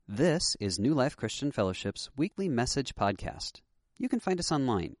This is New Life Christian Fellowship's weekly message podcast. You can find us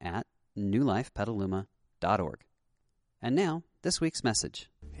online at newlifepetaluma.org. And now, this week's message.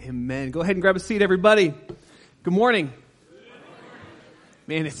 Amen. Go ahead and grab a seat, everybody. Good morning.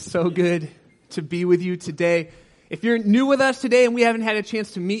 Man, it's so good to be with you today. If you're new with us today and we haven't had a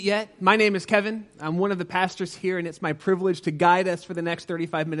chance to meet yet, my name is Kevin. I'm one of the pastors here, and it's my privilege to guide us for the next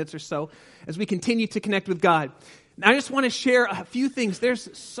 35 minutes or so as we continue to connect with God. I just want to share a few things.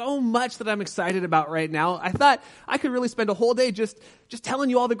 There's so much that I'm excited about right now. I thought I could really spend a whole day just telling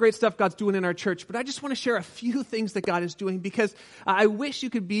you all the great stuff God's doing in our church, but I just want to share a few things that God is doing because I wish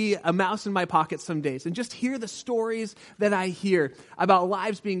you could be a mouse in my pocket some days and just hear the stories that I hear about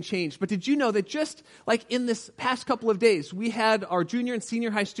lives being changed. But did you know that just like in this past couple of days, we had our junior and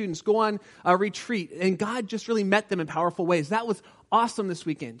senior high students go on a retreat, and God just really met them in powerful ways. That was awesome this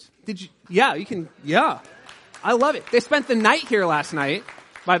weekend. Did you? Yeah. I love it. They spent the night here last night,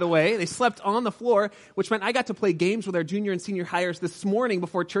 by the way. They slept on the floor, which meant I got to play games with our junior and senior hires this morning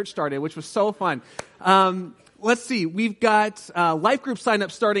before church started, which was so fun. Let's see. We've got life group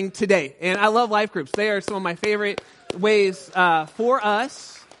sign-up starting today, and I love life groups. They are some of my favorite ways for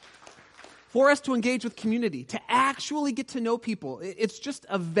us to engage with community, to actually get to know people. It's just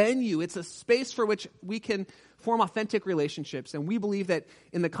a venue. It's a space for which we can form authentic relationships. And we believe that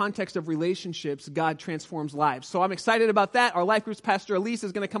in the context of relationships, God transforms lives. So I'm excited about that. Our life group's pastor, Elise,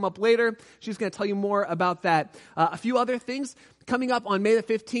 is going to come up later. She's going to tell you more about that. A few other things. Coming up on May the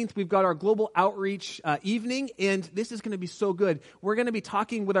 15th, we've got our global outreach evening, and this is going to be so good. We're going to be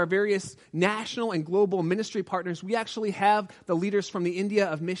talking with our various national and global ministry partners. We actually have the leaders from the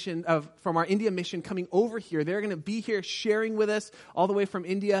from our India mission coming over here. They're going to be here sharing with us all the way from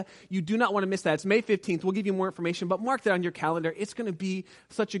India. You do not want to miss that. It's May 15th. We'll give you more information, but mark that on your calendar. It's going to be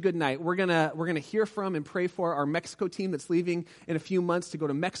such a good night. We're going to hear from and pray for our Mexico team that's leaving in a few months to go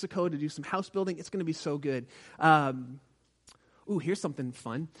to Mexico to do some house building. It's going to be so good. Here's something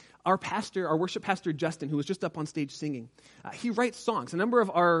fun. Our worship pastor, Justin, who was just up on stage singing, he writes songs. A number of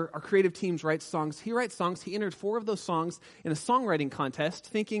our creative teams write songs. He writes songs. He entered 4 of those songs in a songwriting contest,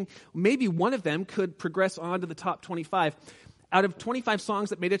 thinking maybe one of them could progress on to the top 25. Out of 25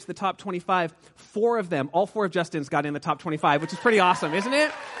 songs that made it to the top 25, 4 of them, all 4 of Justin's got in the top 25, which is pretty awesome, isn't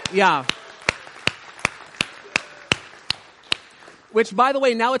it? Yeah. Which, by the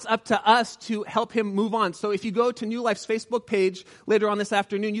way, now it's up to us to help him move on. So if you go to New Life's Facebook page later on this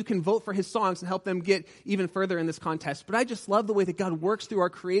afternoon, you can vote for his songs and help them get even further in this contest. But I just love the way that God works through our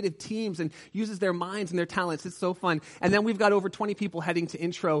creative teams and uses their minds and their talents. It's so fun. And then we've got over 20 people heading to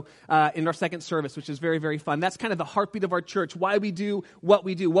intro in our second service, which is very, very fun. That's kind of the heartbeat of our church, why we do, what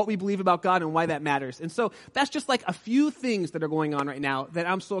we believe about God, and why that matters. And so that's just like a few things that are going on right now that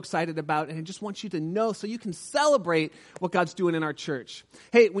I'm so excited about, and I just want you to know so you can celebrate what God's doing in our church.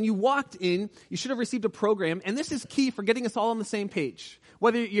 Hey, when you walked in, you should have received a program, and this is key for getting us all on the same page.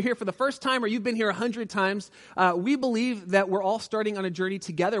 Whether you're here for the first time or you've been here 100 times, we believe that we're all starting on a journey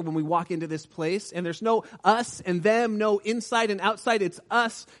together when we walk into this place, and there's no us and them, no inside and outside. It's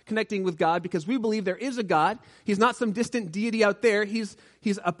us connecting with God because we believe there is a God. He's not some distant deity out there. He's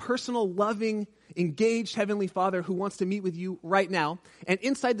a personal, loving, engaged Heavenly Father who wants to meet with you right now. And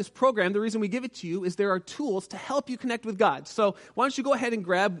inside this program, the reason we give it to you is there are tools to help you connect with God. So why don't you go ahead and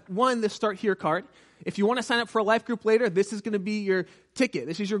grab this Start Here card. If you want to sign up for a life group later, this is going to be your ticket.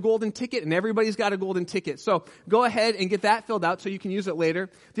 This is your golden ticket, and everybody's got a golden ticket. So go ahead and get that filled out so you can use it later.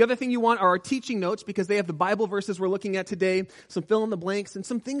 The other thing you want are our teaching notes because they have the Bible verses we're looking at today, some fill in the blanks, and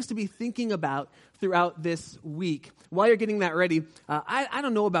some things to be thinking about throughout this week. While you're getting that ready, I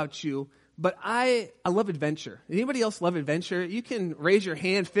don't know about you, but I love adventure. Anybody else love adventure? You can raise your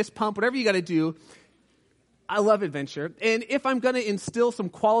hand, fist pump, whatever you got to do. I love adventure. And if I'm going to instill some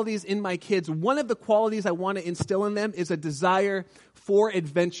qualities in my kids, one of the qualities I want to instill in them is a desire for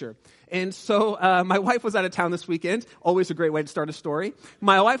adventure. And so my wife was out of town this weekend. Always a great way to start a story.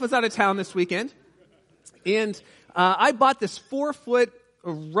 My wife was out of town this weekend. And I bought this 4-foot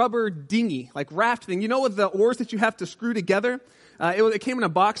rubber dinghy, like raft thing. You know, with the oars that you have to screw together? It came in a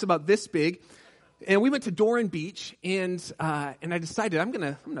box about this big. And we went to Doran Beach, and I decided I'm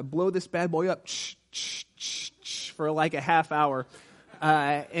gonna blow this bad boy up for like a half hour,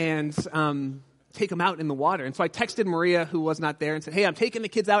 and take them out in the water. And so I texted Maria, who was not there, and said, "Hey, I'm taking the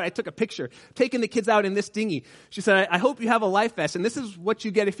kids out." I took a picture, taking the kids out in this dinghy. She said, "I hope you have a life vest, and this is what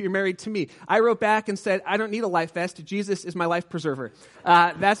you get if you're married to me." I wrote back and said, "I don't need a life vest. Jesus is my life preserver."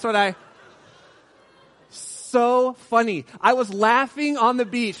 That's what I. So funny. I was laughing on the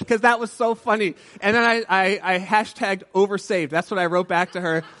beach because that was so funny. And then I hashtagged oversaved. That's what I wrote back to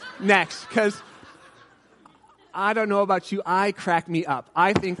her next because I don't know about you. I crack me up.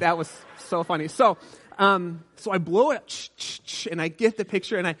 I think that was so funny. So I blow it up, and I get the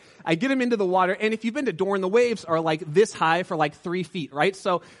picture, and I get him into the water. And if you've been to Dorne, the waves are like this high for like 3 feet, right?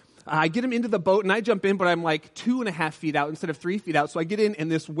 So I get him into the boat, and I jump in, but I'm like 2.5 feet out instead of 3 feet out. So I get in,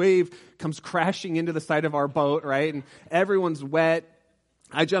 and this wave comes crashing into the side of our boat, right? And everyone's wet.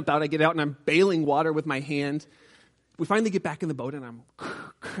 I jump out, I get out, and I'm bailing water with my hand. We finally get back in the boat, and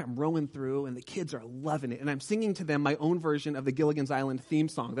I'm rowing through, and the kids are loving it. And I'm singing to them my own version of the Gilligan's Island theme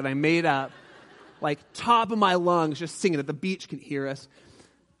song that I made up, like top of my lungs, just singing it. The beach can hear us.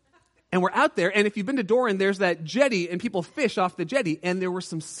 And we're out there, and if you've been to Doran, there's that jetty, and people fish off the jetty, and there were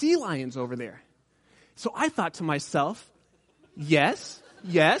some sea lions over there. So I thought to myself, yes,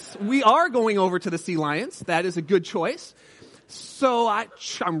 we are going over to the sea lions. That is a good choice. So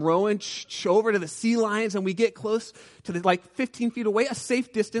I'm rowing over to the sea lions, and we get close to like 15 feet away, a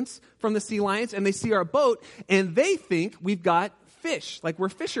safe distance from the sea lions, and they see our boat, and they think we've got fish, like we're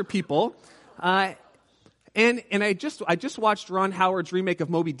fisher people. And I just watched Ron Howard's remake of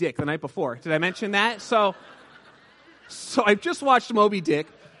Moby Dick the night before. Did I mention that? So I've just watched Moby Dick.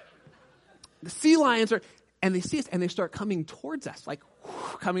 The sea lions and they see us, and they start coming towards us,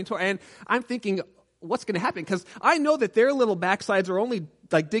 and I'm thinking, what's going to happen? Because I know that their little backsides are only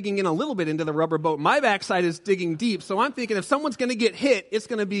like digging in a little bit into the rubber boat. My backside is digging deep. So I'm thinking if someone's going to get hit, it's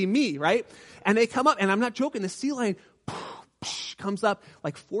going to be me, right? And they come up, and I'm not joking. The sea lion comes up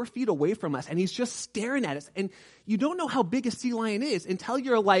like 4 feet away from us, and he's just staring at us. And you don't know how big a sea lion is until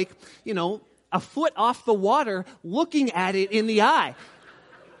you're like, a foot off the water looking at it in the eye.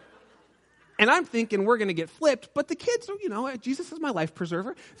 And I'm thinking we're going to get flipped, but the kids are, Jesus is my life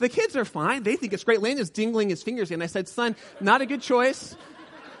preserver. The kids are fine. They think it's great. Landon's dingling his fingers, and I said, son, not a good choice.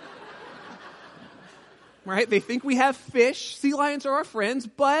 Right? They think we have fish. Sea lions are our friends,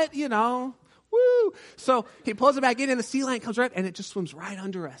 but, woo. So he pulls it back in, and the sea lion comes right up, and it just swims right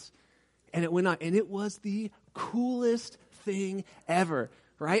under us. And it went on, and it was the coolest thing ever,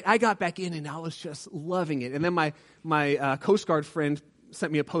 right? I got back in, and I was just loving it. And then my Coast Guard friend sent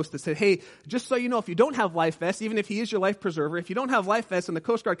me a post that said, hey, just so you know, if you don't have life vest, even if he is your life preserver, if you don't have life vest and the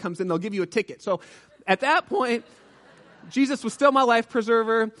Coast Guard comes in, they'll give you a ticket. So at that point, Jesus was still my life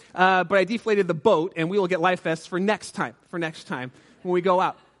preserver, but I deflated the boat, and we will get life vests for next time when we go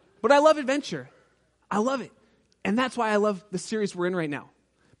out. But I love adventure. I love it. And that's why I love the series we're in right now.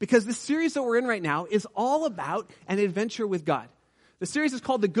 Because the series that we're in right now is all about an adventure with God. The series is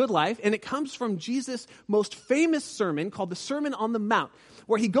called The Good Life, and it comes from Jesus' most famous sermon called the Sermon on the Mount,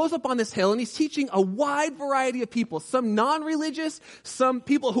 where he goes up on this hill and he's teaching a wide variety of people, some non-religious, some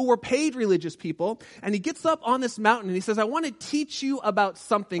people who were paid religious people, and he gets up on this mountain and he says, I want to teach you about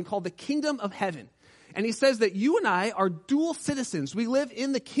something called the kingdom of heaven. And he says that you and I are dual citizens. We live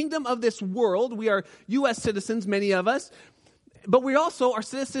in the kingdom of this world. We are U.S. citizens, many of us, but we also are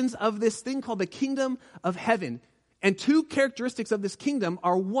citizens of this thing called the kingdom of heaven. And two characteristics of this kingdom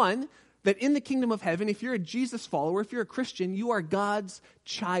are, one, that in the kingdom of heaven, if you're a Jesus follower, if you're a Christian, you are God's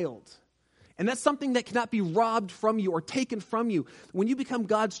child. And that's something that cannot be robbed from you or taken from you. When you become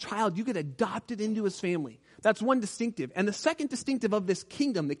God's child, you get adopted into his family. That's one distinctive. And the second distinctive of this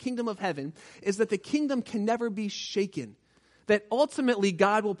kingdom, the kingdom of heaven, is that the kingdom can never be shaken. That ultimately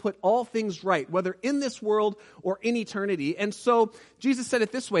God will put all things right, whether in this world or in eternity. And so Jesus said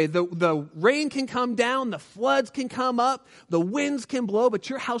it this way, the rain can come down, the floods can come up, the winds can blow, but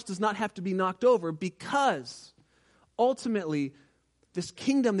your house does not have to be knocked over, because ultimately this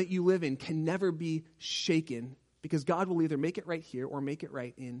kingdom that you live in can never be shaken, because God will either make it right here or make it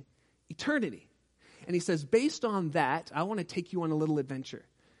right in eternity. And he says, based on that, I want to take you on a little adventure.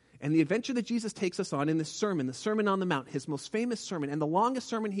 And the adventure that Jesus takes us on in this sermon, the Sermon on the Mount, his most famous sermon, and the longest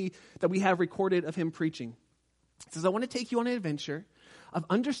sermon that we have recorded of him preaching, he says, I want to take you on an adventure of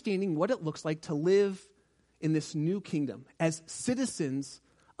understanding what it looks like to live in this new kingdom as citizens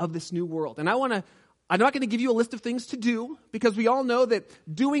of this new world. And I'm not going to give you a list of things to do, because we all know that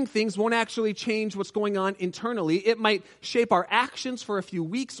doing things won't actually change what's going on internally. It might shape our actions for a few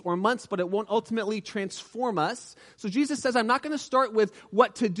weeks or months, but it won't ultimately transform us. So Jesus says, I'm not going to start with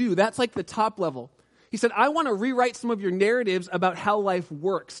what to do. That's like the top level. He said, I want to rewrite some of your narratives about how life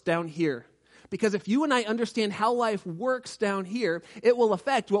works down here. Because if you and I understand how life works down here, it will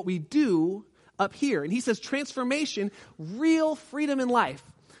affect what we do up here. And he says, transformation, real freedom in life.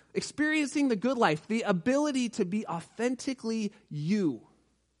 Experiencing the good life, the ability to be authentically you.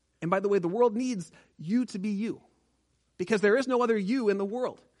 And by the way, the world needs you to be you, because there is no other you in the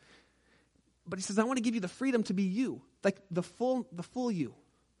world. But he says, I want to give you the freedom to be you, like the full you,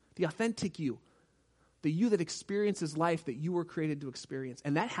 the authentic you. the you that experiences life that you were created to experience.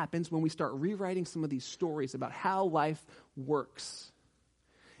 And that happens when we start rewriting some of these stories about how life works.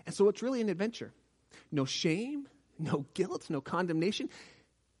 And so it's really an adventure. No shame, no guilt, no condemnation.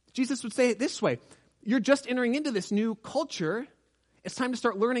 Jesus would say it this way: you're just entering into this new culture. It's time to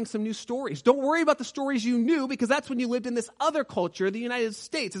start learning some new stories. Don't worry about the stories you knew, because that's when you lived in this other culture, the United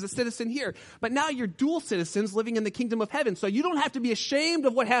States, as a citizen here. But now you're dual citizens living in the kingdom of heaven. So you don't have to be ashamed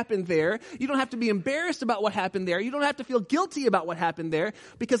of what happened there. You don't have to be embarrassed about what happened there. You don't have to feel guilty about what happened there,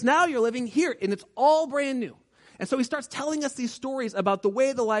 because now you're living here and it's all brand new. And so he starts telling us these stories about the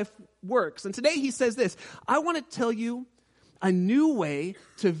way the life works. And today he says this: I want to tell you a new way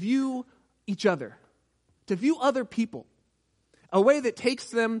to view each other, to view other people. A way that takes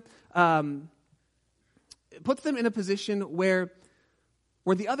them, puts them in a position where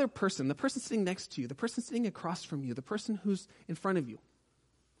the other person, the person sitting next to you, the person sitting across from you, the person who's in front of you,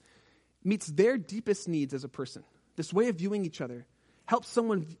 meets their deepest needs as a person. This way of viewing each other helps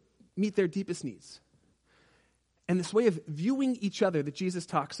someone meet their deepest needs. And this way of viewing each other that Jesus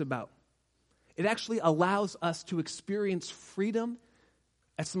talks about, it actually allows us to experience freedom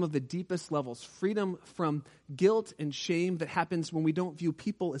at some of the deepest levels. Freedom from guilt and shame that happens when we don't view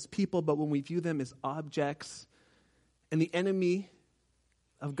people as people, but when we view them as objects. And the enemy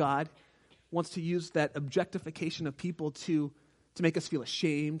of God wants to use that objectification of people to make us feel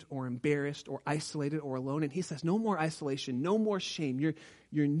ashamed or embarrassed or isolated or alone. And he says, no more isolation, no more shame.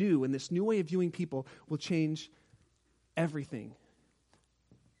 You're new, and this new way of viewing people will change everything.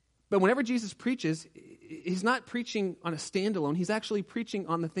 But whenever Jesus preaches, he's not preaching on a standalone. He's actually preaching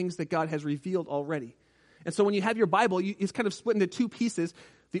on the things that God has revealed already. And so when you have your Bible, it's kind of split into two pieces.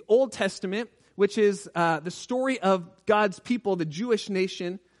 The Old Testament, which is the story of God's people, the Jewish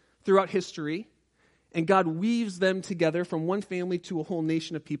nation, throughout history. And God weaves them together from one family to a whole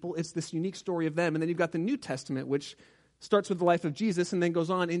nation of people. It's this unique story of them. And then you've got the New Testament, which starts with the life of Jesus and then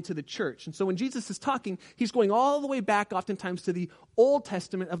goes on into the church. And so when Jesus is talking, he's going all the way back oftentimes to the Old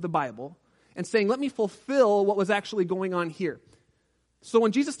Testament of the Bible and saying, let me fulfill what was actually going on here. So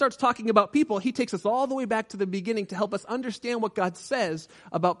when Jesus starts talking about people, he takes us all the way back to the beginning to help us understand what God says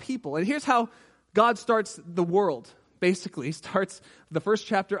about people. And here's how God starts the world, basically. He starts the first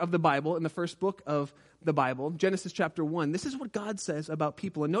chapter of the Bible in the first book of the Bible, Genesis chapter 1. This is what God says about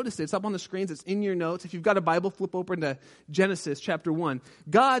people. And notice it's up on the screens. It's in your notes. If you've got a Bible, flip open to Genesis chapter 1.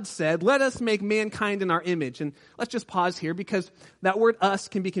 God said, let us make mankind in our image. And let's just pause here, because that word us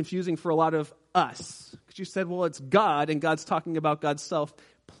can be confusing for a lot of us. Because you said, well, it's God, and God's talking about God's self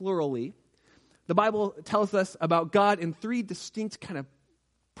plurally. The Bible tells us about God in three distinct kind of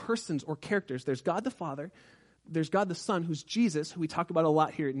persons or characters. There's God the Father. There's God the Son, who's Jesus, who we talk about a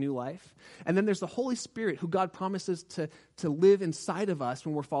lot here at New Life. And then there's the Holy Spirit, who God promises to live inside of us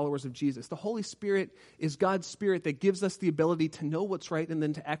when we're followers of Jesus. The Holy Spirit is God's Spirit that gives us the ability to know what's right and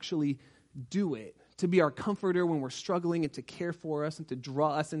then to actually do it, to be our comforter when we're struggling and to care for us and to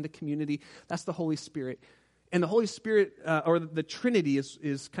draw us into community. That's the Holy Spirit. And the Holy Spirit, or the Trinity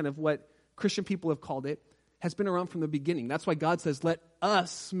is kind of what Christian people have called it, has been around from the beginning. That's why God says, let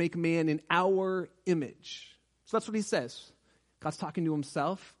us make man in our image. So that's what he says. God's talking to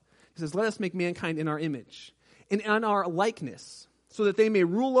himself. He says, let us make mankind in our image and in our likeness, so that they may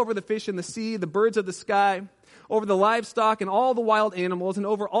rule over the fish in the sea, the birds of the sky, over the livestock and all the wild animals, and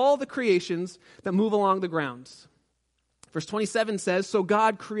over all the creations that move along the grounds. Verse 27 says, so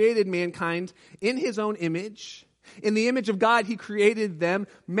God created mankind in his own image. In the image of God, he created them.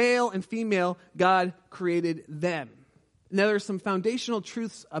 Male and female, God created them. Now, there are some foundational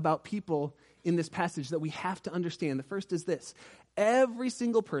truths about people in this passage that we have to understand. The first is this: every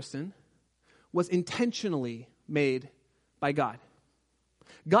single person was intentionally made by God.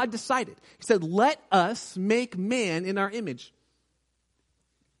 God decided. He said, let us make man in our image.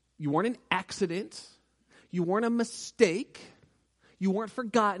 You weren't an accident. You weren't a mistake. You weren't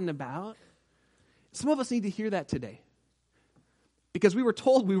forgotten about. Some of us need to hear that today, because we were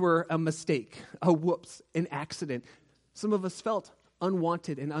told we were a mistake, a whoops, an accident. Some of us felt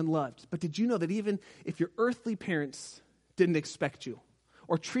unwanted and unloved. But did you know that even if your earthly parents didn't expect you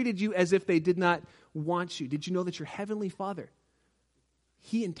or treated you as if they did not want you, did you know that your heavenly Father,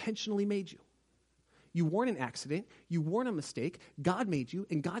 he intentionally made you? You weren't an accident. You weren't a mistake. God made you,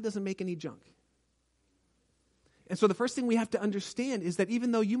 and God doesn't make any junk. And so the first thing we have to understand is that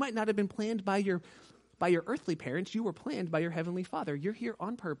even though you might not have been planned by your earthly parents, you were planned by your heavenly Father. You're here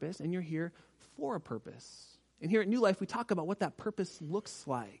on purpose, and you're here for a purpose. And here at New Life, we talk about what that purpose looks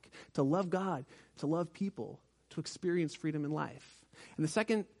like: to love God, to love people, to experience freedom in life. And the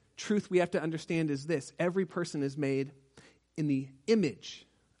second truth we have to understand is this: every person is made in the image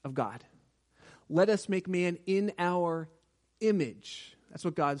of God. let us make man in our image. That's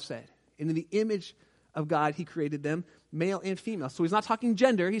what God said. And in the image of God, he created them, male and female. So he's not talking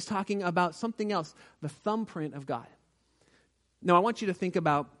gender. He's talking about something else, the thumbprint of God. Now, I want you to think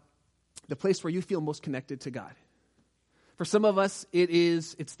about the place where you feel most connected to God. For some of us,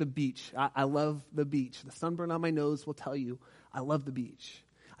 it's the beach. I love the beach. The sunburn on my nose will tell you I love the beach.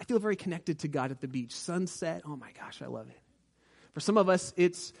 I feel very connected to God at the beach. Sunset, oh my gosh, I love it. For some of us,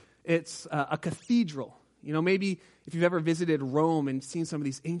 it's a cathedral. You know, maybe if you've ever visited Rome and seen some of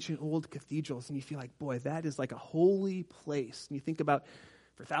these ancient old cathedrals and you feel like, boy, that is like a holy place. And you think about,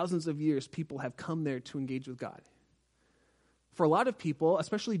 for thousands of years, people have come there to engage with God. For a lot of people,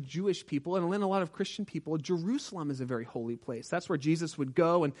 especially Jewish people, and then a lot of Christian people, Jerusalem is a very holy place. That's where Jesus would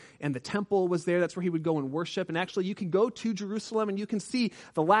go, and the temple was there. That's where he would go and worship. And actually, you can go to Jerusalem, and you can see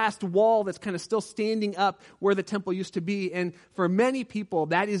the last wall that's kind of still standing up where the temple used to be. And for many people,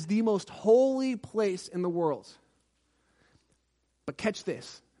 that is the most holy place in the world. But catch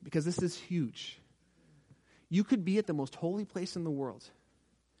this, because this is huge. You could be at the most holy place in the world,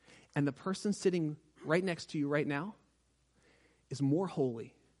 and the person sitting right next to you right now is more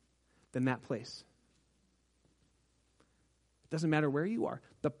holy than that place. It doesn't matter where you are.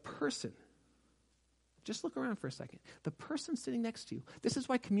 The person, just look around for a second. The person sitting next to you, this is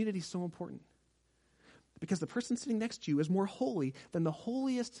why community is so important. Because the person sitting next to you is more holy than the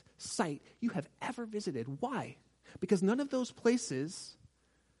holiest site you have ever visited. Why? Because none of those places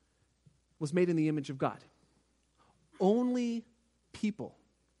was made in the image of God. Only people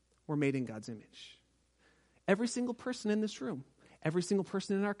were made in God's image. Every single person in this room, every single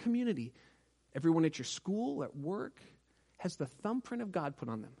person in our community, everyone at your school, at work, has the thumbprint of God put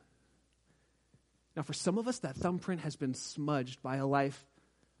on them. Now, for some of us, that thumbprint has been smudged by a life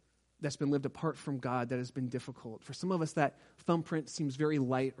that's been lived apart from God that has been difficult. For some of us, that thumbprint seems very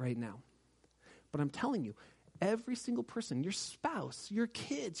light right now. But I'm telling you, every single person, your spouse, your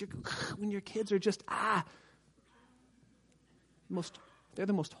kids, when your kids are just, they're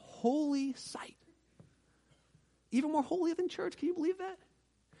the most holy sight. Even more holy than church. Can you believe that?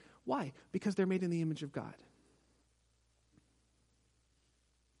 Why? Because they're made in the image of God.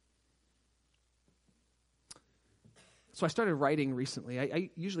 So I started writing recently. I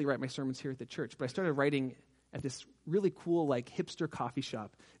usually write my sermons here at the church, but I started writing at this really cool, like, hipster coffee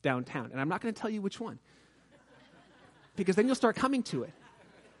shop downtown. And I'm not going to tell you which one, because then you'll start coming to it.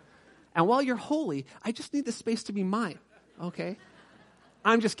 And while you're holy, I just need the space to be mine, okay?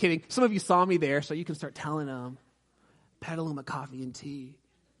 I'm just kidding. Some of you saw me there, so you can start telling them, Petaluma Coffee and Tea.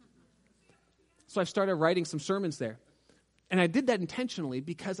 So I've started writing some sermons there. And I did that intentionally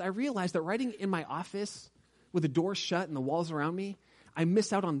because I realized that writing in my office with the doors shut and the walls around me, I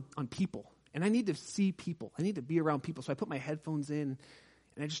miss out on people. And I need to see people. I need to be around people. So I put my headphones in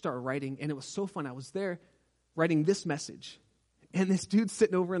and I just started writing. And it was so fun. I was there writing this message. And this dude's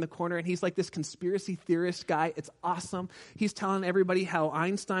sitting over in the corner, and he's like this conspiracy theorist guy. It's awesome. He's telling everybody how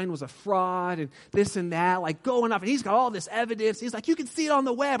Einstein was a fraud and this and that, like going off. And he's got all this evidence. He's like, you can see it on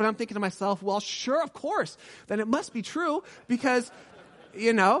the web. And I'm thinking to myself, well, sure, of course. Then it must be true because,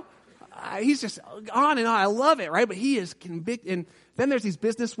 he's just on and on. I love it, right? But he is convicted. And then there's these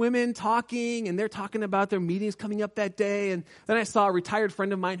business women talking, and they're talking about their meetings coming up that day. And then I saw a retired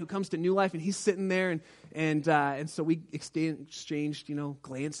friend of mine who comes to New Life, and he's sitting there, and so we exchanged,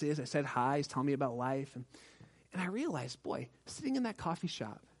 glances. I said hi. He's telling me about life, and I realized, boy, sitting in that coffee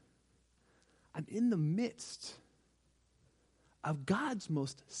shop, I'm in the midst of God's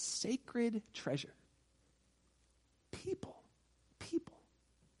most sacred treasure. People.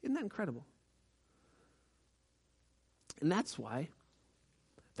 Isn't that incredible? And that's why,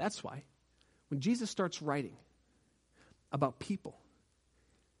 when Jesus starts writing about people,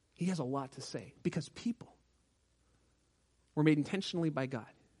 he has a lot to say. Because people were made intentionally by God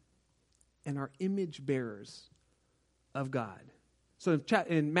and are image bearers of God. So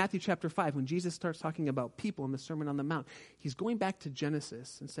in Matthew chapter 5, when Jesus starts talking about people in the Sermon on the Mount, he's going back to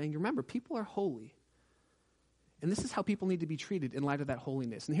Genesis and saying, remember, people are holy. And this is how people need to be treated in light of that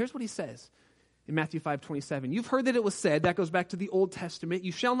holiness. And here's what he says in Matthew 5:27. You've heard that it was said, that goes back to the Old Testament,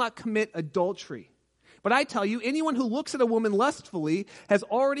 you shall not commit adultery. But I tell you, anyone who looks at a woman lustfully has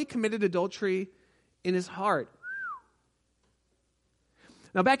already committed adultery in his heart.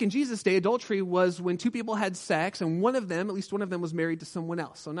 Now, back in Jesus' day, adultery was when two people had sex, and at least one of them was married to someone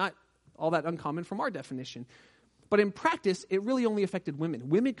else. So not all that uncommon from our definition. But in practice, it really only affected women.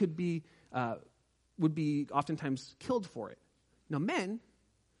 Women would be oftentimes killed for it. Now, men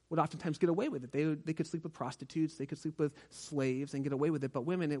would oftentimes get away with it. They could sleep with prostitutes, they could sleep with slaves and get away with it. But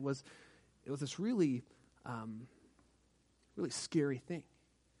women, it was this really, really scary thing.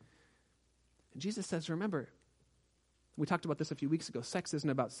 And Jesus says, remember, we talked about this a few weeks ago. Sex isn't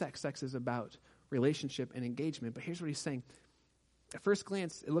about sex. Sex is about relationship and engagement. But here's what he's saying. At first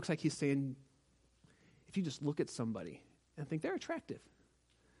glance, it looks like he's saying, if you just look at somebody and think they're attractive,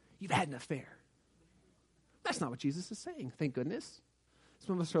 you've had an affair. That's not what Jesus is saying, thank goodness.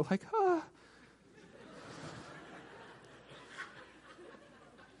 Some of us are like, ah.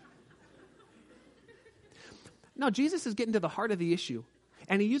 No, Jesus is getting to the heart of the issue.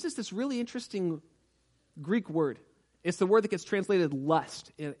 And he uses this really interesting Greek word. It's the word that gets translated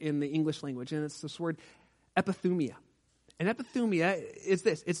lust in the English language. And it's this word epithumia. And epithumia is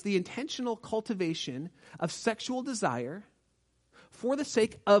this. It's the intentional cultivation of sexual desire for the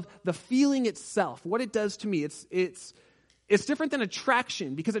sake of the feeling itself, what it does to me. It's different than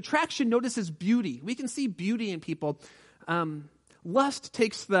attraction, because attraction notices beauty. We can see beauty in people. Lust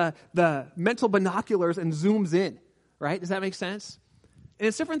takes the mental binoculars and zooms in, right? Does that make sense? And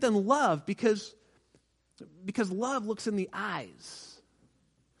it's different than love because love looks in the eyes.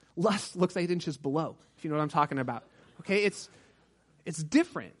 Lust looks 8 inches below, if you know what I'm talking about. Okay, it's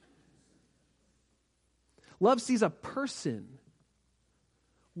different. Love sees a person.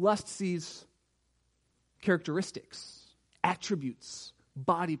 Lust sees characteristics, attributes,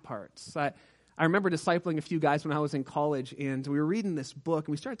 body parts. I remember discipling a few guys when I was in college, and we were reading this book,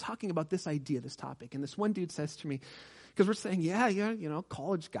 and we started talking about this idea, this topic. And this one dude says to me, because we're saying,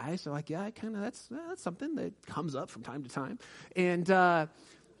 college guys are like, that's something that comes up from time to time.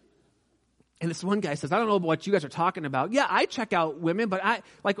 And this one guy says, I don't know what you guys are talking about. Yeah, I check out women, but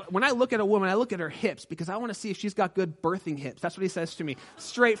when I look at a woman, I look at her hips because I want to see if she's got good birthing hips. That's what he says to me,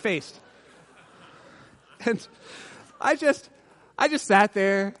 straight-faced. And I just sat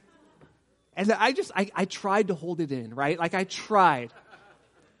there, and I tried to hold it in, right? Like I tried.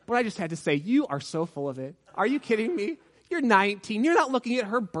 But I just had to say, you are so full of it. Are you kidding me? You're 19. You're not looking at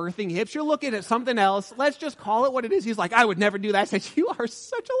her birthing hips. You're looking at something else. Let's just call it what it is. He's like, I would never do that. I said, you are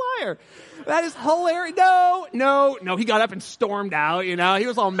such a liar. That is hilarious. No. He got up and stormed out, He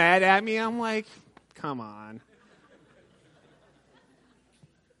was all mad at me. I'm like, come on.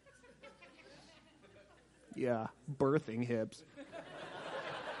 Yeah, birthing hips.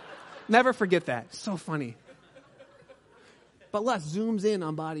 Never forget that. So funny. But lust zooms in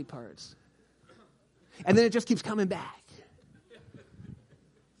on body parts. And then it just keeps coming back.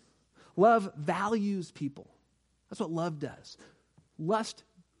 Love values people. That's what love does. Lust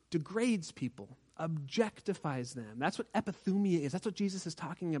degrades people, objectifies them. That's what epithumia is. That's what Jesus is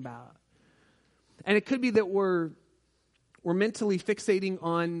talking about. And it could be that we're mentally fixating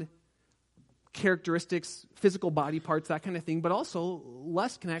on characteristics, physical body parts, that kind of thing, but also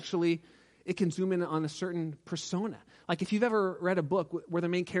lust can zoom in on a certain persona. Like if you've ever read a book where the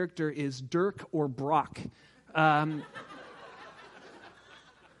main character is Dirk or Brock,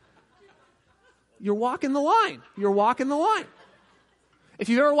 you're walking the line. If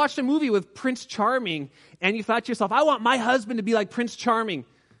you've ever watched a movie with Prince Charming and you thought to yourself, I want my husband to be like Prince Charming,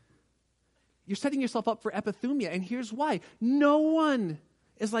 you're setting yourself up for epithumia. And here's why. No one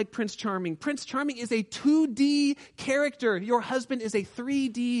is like Prince Charming. Prince Charming is a 2D character. Your husband is a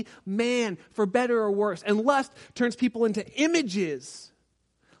 3D man, for better or worse. And lust turns people into images.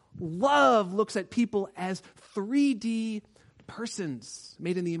 Love looks at people as 3D persons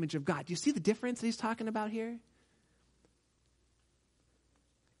made in the image of God. Do you see the difference that he's talking about here?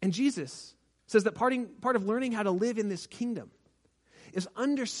 And Jesus says that part of learning how to live in this kingdom is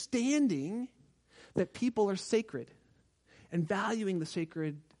understanding that people are sacred and valuing the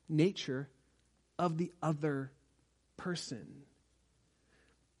sacred nature of the other person.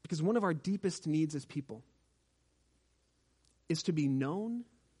 Because one of our deepest needs as people is to be known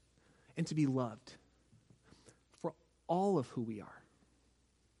and to be loved for all of who we are.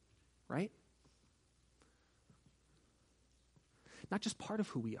 Right? Not just part of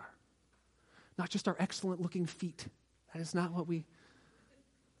who we are. Not just our excellent looking feet. That is not what we...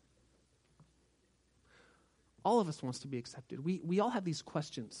 All of us wants to be accepted. We all have these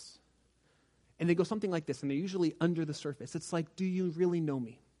questions. And they go something like this, and they're usually under the surface. It's like, do you really know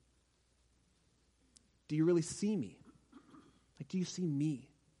me? Do you really see me? Like, do you see me?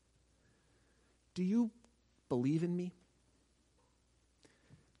 Do you believe in me?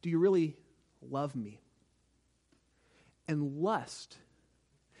 Do you really love me? And lust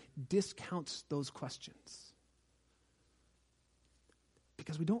discounts those questions.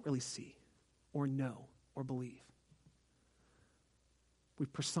 Because we don't really see or know or believe. We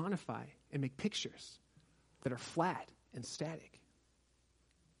personify and make pictures that are flat and static.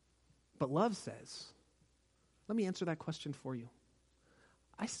 But love says, let me answer that question for you.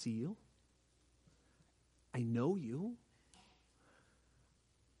 I see you. I know you.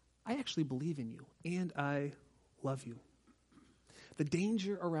 I actually believe in you and I love you. The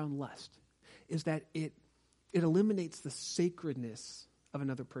danger around lust is that it eliminates the sacredness of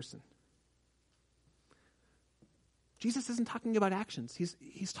another person. Jesus isn't talking about actions.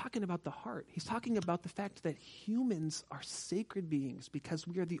 He's talking about the heart. He's talking about the fact that humans are sacred beings because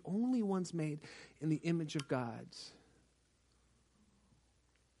we are the only ones made in the image of God.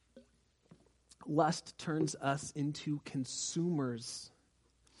 Lust turns us into consumers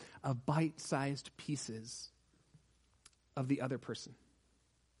of bite-sized pieces of the other person.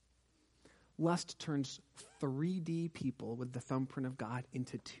 Lust turns 3D people with the thumbprint of God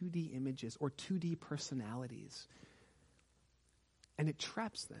into 2D images or 2D personalities. And it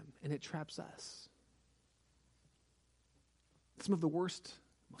traps them, and it traps us. Some of the worst,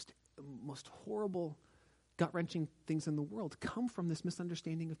 most horrible, gut-wrenching things in the world come from this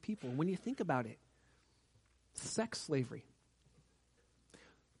misunderstanding of people. When you think about it, sex slavery,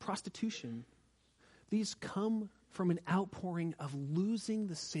 prostitution, these come from an outpouring of losing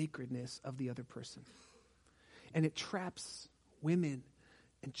the sacredness of the other person. And it traps women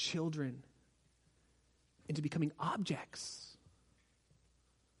and children into becoming objects.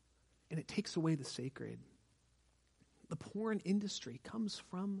 And it takes away the sacred. The porn industry comes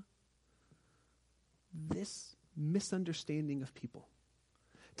from this misunderstanding of people.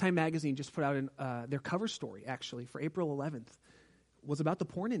 Time magazine just put out their cover story, actually, for April 11th, was about the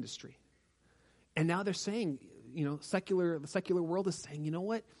porn industry. And now they're saying, the secular world is saying, you know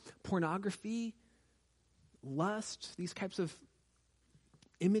what? Pornography, lust, these types of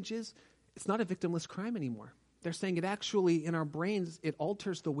images, it's not a victimless crime anymore. They're saying it actually, in our brains, it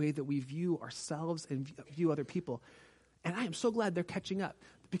alters the way that we view ourselves and view other people. And I am so glad they're catching up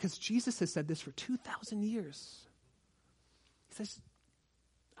because Jesus has said this for 2,000 years. He says,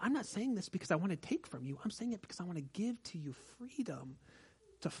 I'm not saying this because I want to take from you. I'm saying it because I want to give to you freedom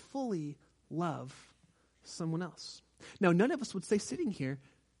to fully love someone else. Now, none of us would say sitting here,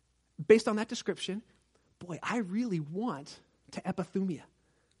 based on that description, boy, I really want to epithumia,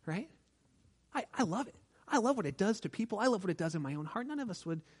 right? I love it. I love what it does to people. I love what it does in my own heart. None of us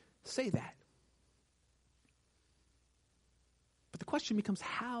would say that. But the question becomes,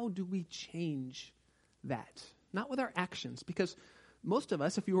 how do we change that? Not with our actions, because most of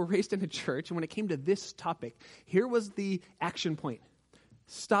us, if you were raised in a church, and when it came to this topic, here was the action point.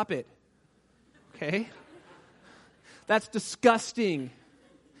 Stop it. Okay? That's disgusting.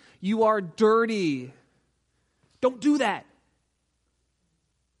 You are dirty. Don't do that.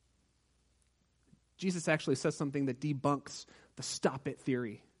 Jesus actually says something that debunks the stop it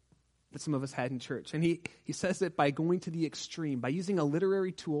theory that some of us had in church. And he says it by going to the extreme, by using a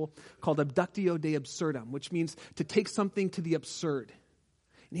literary tool called abductio de absurdum, which means to take something to the absurd.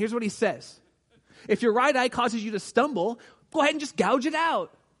 And here's what he says. If your right eye causes you to stumble, go ahead and just gouge it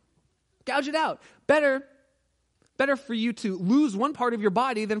out. Gouge it out. Better for you to lose one part of your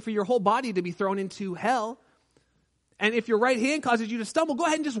body than for your whole body to be thrown into hell. And if your right hand causes you to stumble, go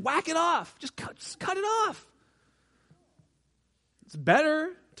ahead and just whack it off. Just cut it off. It's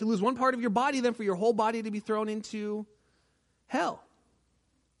better to lose one part of your body than for your whole body to be thrown into hell.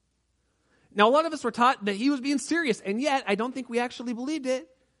 Now, a lot of us were taught that he was being serious, and yet I don't think we actually believed it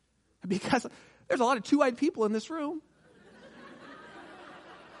because there's a lot of two-eyed people in this room.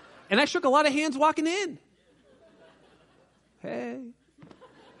 And I shook a lot of hands walking in. Hey.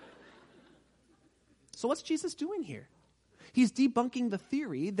 So what's Jesus doing here? He's debunking the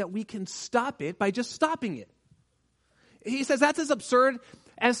theory that we can stop it by just stopping it. He says that's as absurd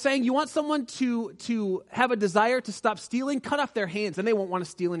as saying you want someone to have a desire to stop stealing, cut off their hands and they won't want to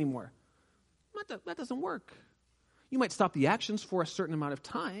steal anymore. That doesn't work. You might stop the actions for a certain amount of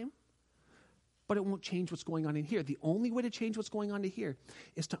time, but it won't change what's going on in here. The only way to change what's going on in here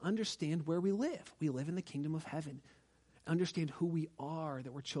is to understand where we live. We live in the kingdom of heaven. Understand who we are,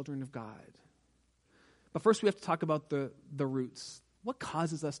 that we're children of God. But first we have to talk about the roots. What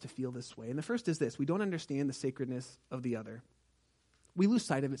causes us to feel this way? And the first is this. We don't understand the sacredness of the other. We lose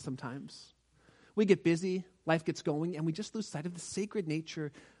sight of it sometimes. We get busy, life gets going, and we just lose sight of the sacred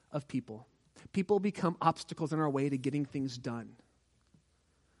nature of people. People become obstacles in our way to getting things done.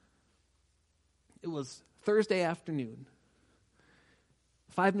 It was Thursday afternoon,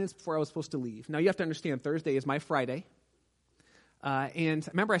 5 minutes before I was supposed to leave. Now you have to understand, Thursday is my Friday. And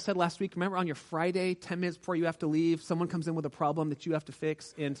remember I said last week, remember on your Friday, 10 minutes before you have to leave, someone comes in with a problem that you have to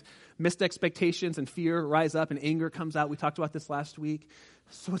fix, and missed expectations and fear rise up and anger comes out. We talked about this last week.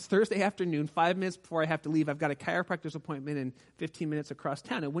 So it's Thursday afternoon, 5 minutes before I have to leave. I've got a chiropractor's appointment in 15 minutes across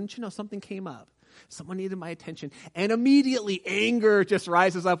town. And wouldn't you know, something came up. Someone needed my attention. And immediately anger just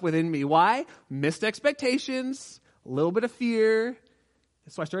rises up within me. Why? Missed expectations, a little bit of fear.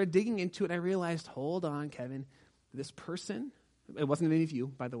 So I started digging into it, and I realized, hold on, Kevin, this person, it wasn't any of you,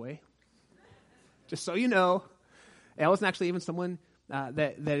 by the way, just so you know, it wasn't actually even someone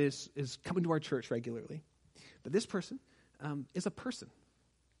that is coming to our church regularly. But this person is a person,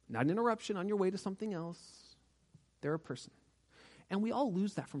 not an interruption on your way to something else. They're a person. And we all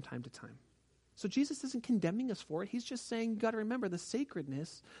lose that from time to time. So Jesus isn't condemning us for it. He's just saying, you got to remember the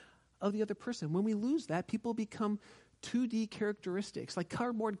sacredness of the other person. When we lose that, people become 2D characteristics, like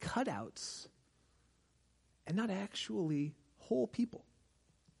cardboard cutouts, and not actually whole people.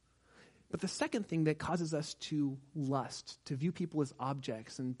 But the second thing that causes us to lust, to view people as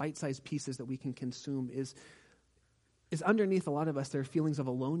objects and bite-sized pieces that we can consume is underneath a lot of us, there are feelings of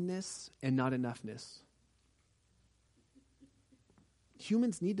aloneness and not enoughness.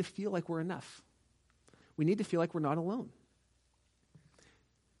 Humans need to feel like we're enough. We need to feel like we're not alone.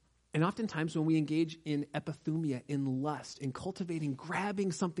 And oftentimes when we engage in epithumia, in lust, in cultivating,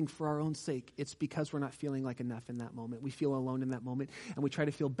 grabbing something for our own sake, it's because we're not feeling like enough in that moment. We feel alone in that moment, and we try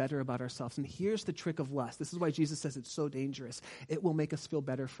to feel better about ourselves. And here's the trick of lust. This is why Jesus says it's so dangerous. It will make us feel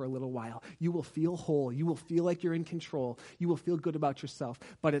better for a little while. You will feel whole. You will feel like you're in control. You will feel good about yourself.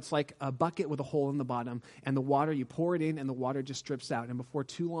 But it's like a bucket with a hole in the bottom, and the water, you pour it in, and the water just drips out. And before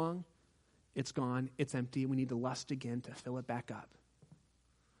too long, it's gone, it's empty, and we need to lust again to fill it back up.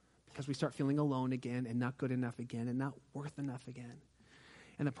 Because we start feeling alone again and not good enough again and not worth enough again.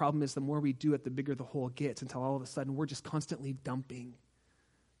 And the problem is the more we do it, the bigger the hole gets until all of a sudden we're just constantly dumping.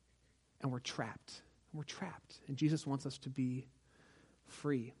 And we're trapped. We're trapped. And Jesus wants us to be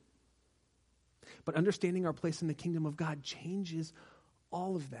free. But understanding our place in the kingdom of God changes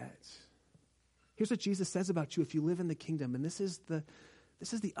all of that. Here's what Jesus says about you if you live in the kingdom. And this is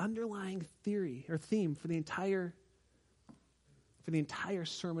the underlying theory or theme for the entire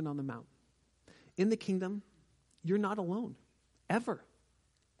Sermon on the Mount. In the kingdom, you're not alone. Ever.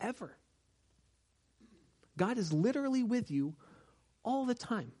 Ever. God is literally with you all the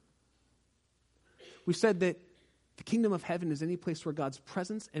time. We've said that the kingdom of heaven is any place where God's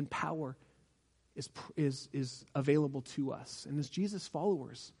presence and power is available to us. And as Jesus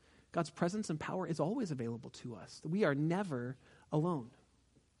followers, God's presence and power is always available to us. We are never alone.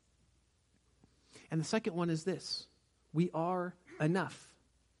 And the second one is this. We are enough.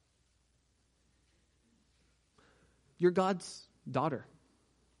 You're God's daughter.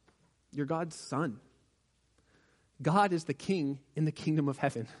 You're God's son. God is the king in the kingdom of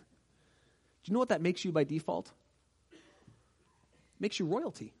heaven. Do you know what that makes you by default? It makes you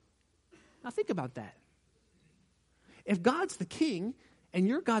royalty. Now think about that. If God's the king and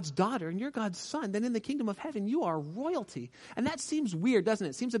you're God's daughter and you're God's son, then in the kingdom of heaven you are royalty. And that seems weird, doesn't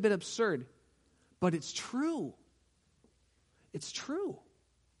it? It seems a bit absurd. But it's true. It's true.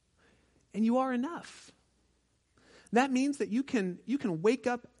 And you are enough. That means that you can wake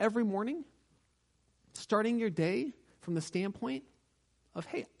up every morning starting your day from the standpoint of,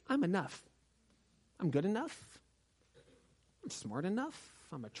 hey, I'm enough. I'm good enough. I'm smart enough.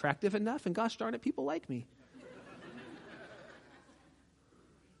 I'm attractive enough. And gosh darn it, people like me.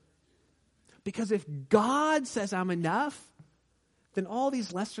 Because if God says I'm enough, then all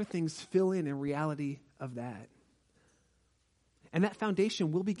these lesser things fill in reality of that. And that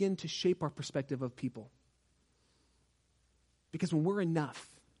foundation will begin to shape our perspective of people. Because when we're enough,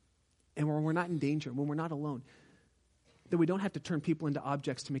 and when we're not in danger, when we're not alone, then we don't have to turn people into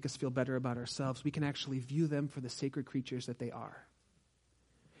objects to make us feel better about ourselves. We can actually view them for the sacred creatures that they are.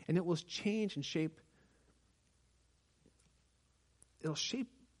 And it will change and shape, it'll shape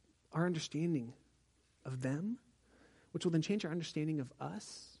our understanding of them, which will then change our understanding of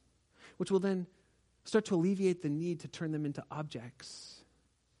us, which will then start to alleviate the need to turn them into objects,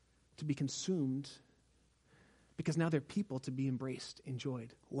 to be consumed, because now they're people to be embraced,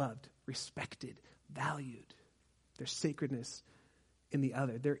 enjoyed, loved, respected, valued. There's sacredness in the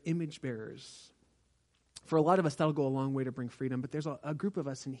other. They're image bearers. For a lot of us, that'll go a long way to bring freedom, but there's a group of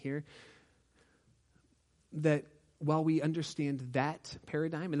us in here that while we understand that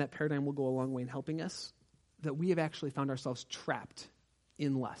paradigm, and that paradigm will go a long way in helping us, that we have actually found ourselves trapped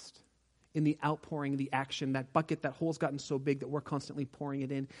in lust, in the outpouring, the action, that bucket, that hole's gotten so big that we're constantly pouring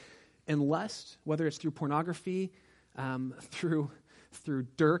it in. And lust, whether it's through pornography, through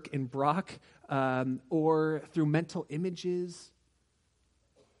Dirk and Brock, or through mental images,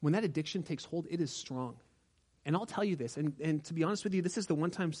 when that addiction takes hold, it is strong. And I'll tell you this, and to be honest with you, this is the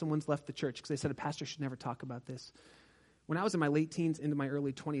one time someone's left the church because they said a pastor should never talk about this. When I was in my late teens into my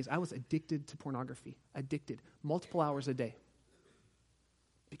early 20s, I was addicted to pornography, addicted, multiple hours a day.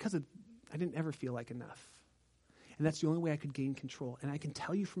 Because I didn't ever feel like enough. And that's the only way I could gain control. And I can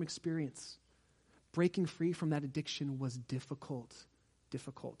tell you from experience, breaking free from that addiction was difficult.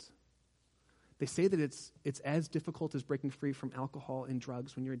 difficult. They say that it's as difficult as breaking free from alcohol and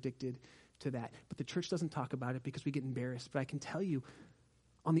drugs when you're addicted to that. But the church doesn't talk about it because we get embarrassed. But I can tell you,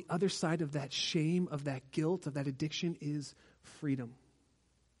 on the other side of that shame, of that guilt, of that addiction is freedom.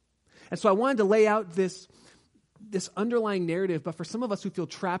 And so I wanted to lay out this underlying narrative, but for some of us who feel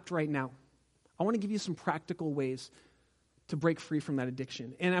trapped right now, I want to give you some practical ways to break free from that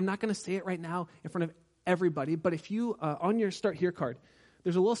addiction. And I'm not going to say it right now in front of everybody, but if you, on your Start Here card,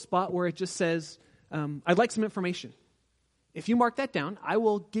 there's a little spot where it just says, I'd like some information. If you mark that down, I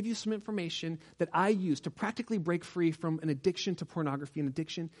will give you some information that I use to practically break free from an addiction to pornography, an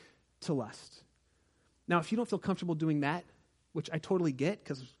addiction to lust. Now, if you don't feel comfortable doing that, which I totally get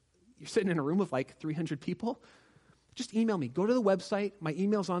because you're sitting in a room of like 300 people, just email me. Go to the website. My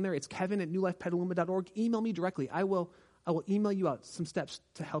email's on there. It's kevin@newlifepetaluma.org. Email me directly. I will email you out some steps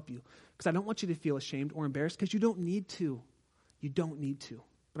to help you because I don't want you to feel ashamed or embarrassed because you don't need to. You don't need to.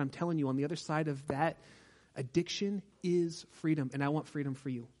 But I'm telling you, on the other side of that, addiction is freedom, and I want freedom for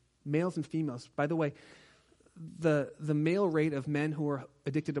you. Males and females. By the way, the male rate of men who are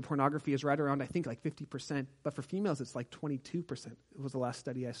addicted to pornography is right around, I think, like 50%. But for females, it's like 22%. It was the last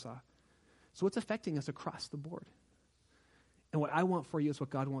study I saw. So it's affecting us across the board. And what I want for you is what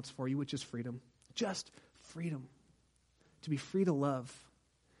God wants for you, which is freedom. Just freedom. To be free to love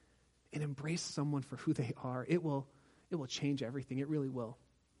and embrace someone for who they are. It will change everything. It really will.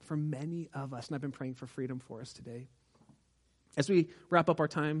 For many of us, and I've been praying for freedom for us today. As we wrap up our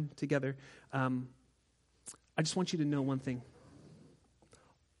time together, I just want you to know one thing.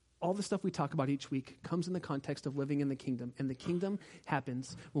 All the stuff we talk about each week comes in the context of living in the kingdom, and the kingdom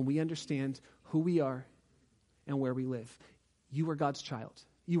happens when we understand who we are and where we live. You are God's child.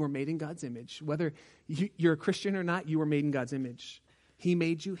 You were made in God's image. Whether you're a Christian or not, you were made in God's image. He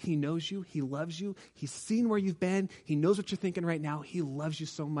made you. He knows you. He loves you. He's seen where you've been. He knows what you're thinking right now. He loves you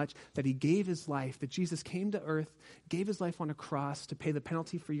so much that he gave his life, that Jesus came to earth, gave his life on a cross to pay the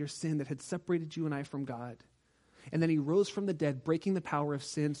penalty for your sin that had separated you and I from God. And then he rose from the dead, breaking the power of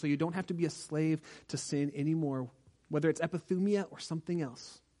sin so you don't have to be a slave to sin anymore, whether it's epithumia or something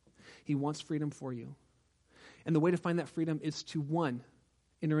else. He wants freedom for you. And the way to find that freedom is to, one,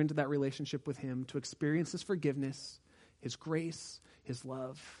 enter into that relationship with him, to experience his forgiveness, his grace, his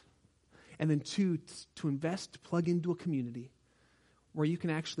love. And then two, to invest, to plug into a community where you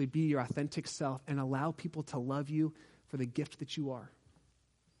can actually be your authentic self and allow people to love you for the gift that you are.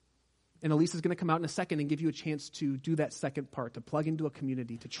 And Elise is going to come out in a second and give you a chance to do that second part, to plug into a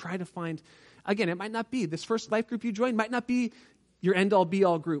community, to try to find, again, it might not be, this first life group you join might not be your end-all,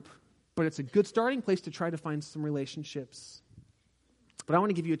 be-all group, but it's a good starting place to try to find some relationships. But I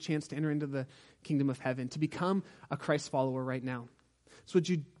want to give you a chance to enter into the kingdom of heaven, to become a Christ follower right now. So would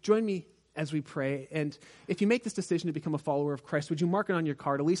you join me as we pray? And if you make this decision to become a follower of Christ, would you mark it on your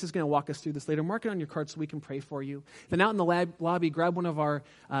card? Elise is going to walk us through this later. Mark it on your card so we can pray for you. Then out in the lobby, grab one of our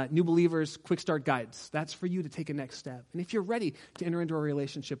New Believers Quick Start Guides. That's for you to take a next step. And if you're ready to enter into a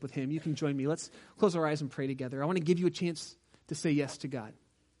relationship with him, you can join me. Let's close our eyes and pray together. I want to give you a chance to say yes to God.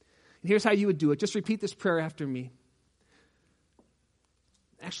 And here's how you would do it. Just repeat this prayer after me.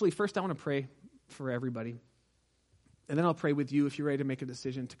 Actually, first I want to pray for everybody. And then I'll pray with you if you're ready to make a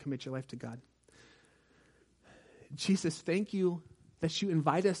decision to commit your life to God. Jesus, thank you that you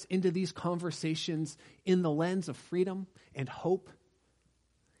invite us into these conversations in the lens of freedom and hope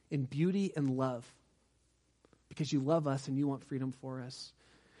and beauty and love. Because you love us and you want freedom for us.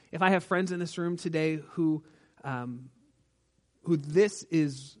 If I have friends in this room today who this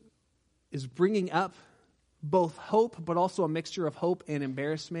is bringing up both hope, but also a mixture of hope and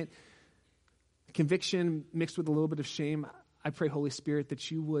embarrassment, conviction mixed with a little bit of shame, I pray, Holy Spirit,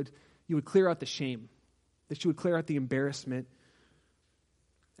 that you would clear out the shame, that you would clear out the embarrassment,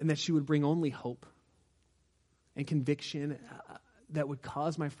 and that you would bring only hope and conviction that would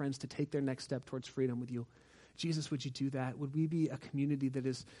cause my friends to take their next step towards freedom with you. Jesus, would you do that? Would we be a community that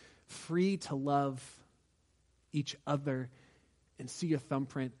is free to love each other and see your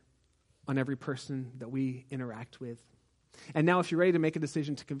thumbprint on every person that we interact with? And now if you're ready to make a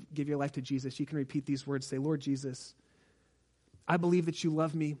decision to give your life to Jesus, you can repeat these words. Say, Lord Jesus, I believe that you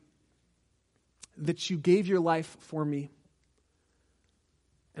love me, that you gave your life for me,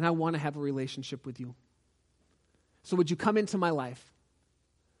 and I want to have a relationship with you. So would you come into my life?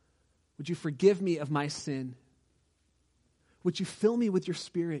 Would you forgive me of my sin? Would you fill me with your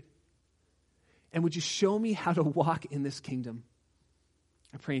Spirit? And would you show me how to walk in this kingdom?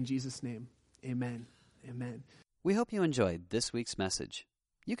 I pray in Jesus' name. Amen. Amen. We hope you enjoyed this week's message.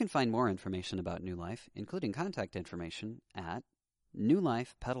 You can find more information about New Life, including contact information, at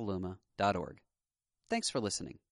newlifepetaluma.org. Thanks for listening.